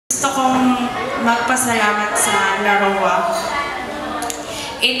gusto kong magpasalamat sa Laroa.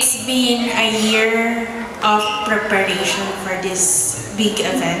 It's been a year of preparation for this big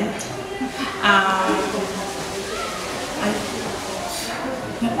event.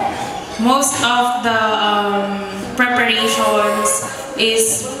 Most of the preparations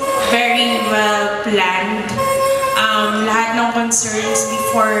is very well planned. Lahat ng concerns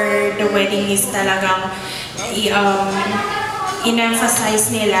before the wedding is talagang in-emphasize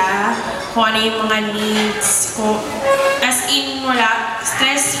nila kung ano yung mga needs. As in, wala,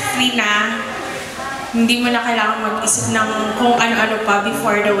 stress-free na. Hindi mo na kailangan mag-isip ng kung ano-ano pa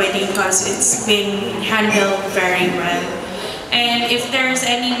before the wedding because it's been handled very well. And if there's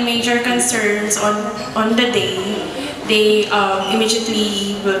any major concerns on the day, they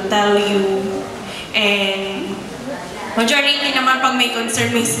immediately will tell you. And majority naman pag may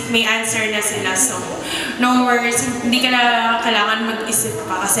concern, may answer na sila. So, no worries, hindi ka na kailangan mag-isip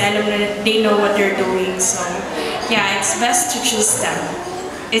pa kasi alam na they know what they're doing. So, yeah, it's best to choose them.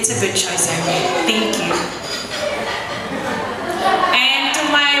 It's a good choice, I mean. Thank you. And to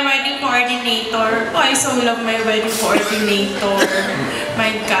my wedding coordinator, oh, I so love my wedding coordinator.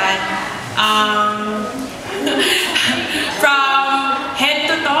 My God. From head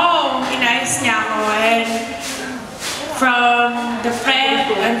to toe, inayos niya ako. And from the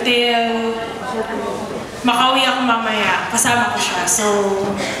prep until makauwi ako mamaya, kasama ko siya. So,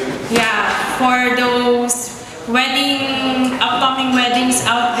 yeah, for those upcoming weddings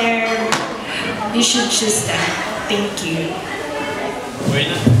out there, you should choose them. Thank you.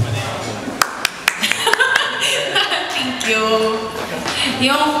 Thank you.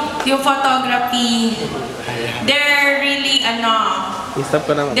 Yung photography, they're really,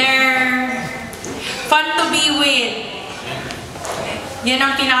 they're fun to be with. Yan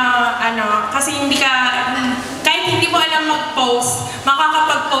ang kasi kahit hindi mo alam mag-post,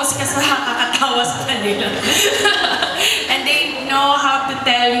 makakapag-post ka sa kakatawa sa kanila. And they know how to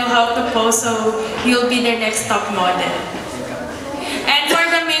tell you how to pose, so you'll be their next top model. And for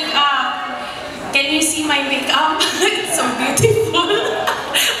the makeup, can you see my makeup? It's so beautiful.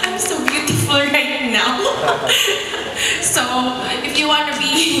 I'm so beautiful right now. So, if you want to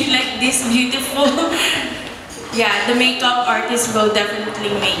be like this beautiful, yeah, the makeup artist will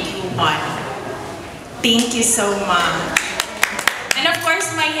definitely make you one. Thank you so much. And of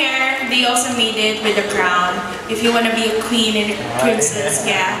course, my hair, they also made it with a crown. If you want to be a queen and a princess,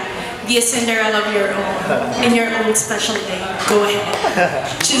 yeah, be a Cinderella of your own, in your own special day, go ahead.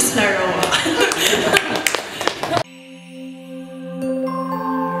 Choose Laroa.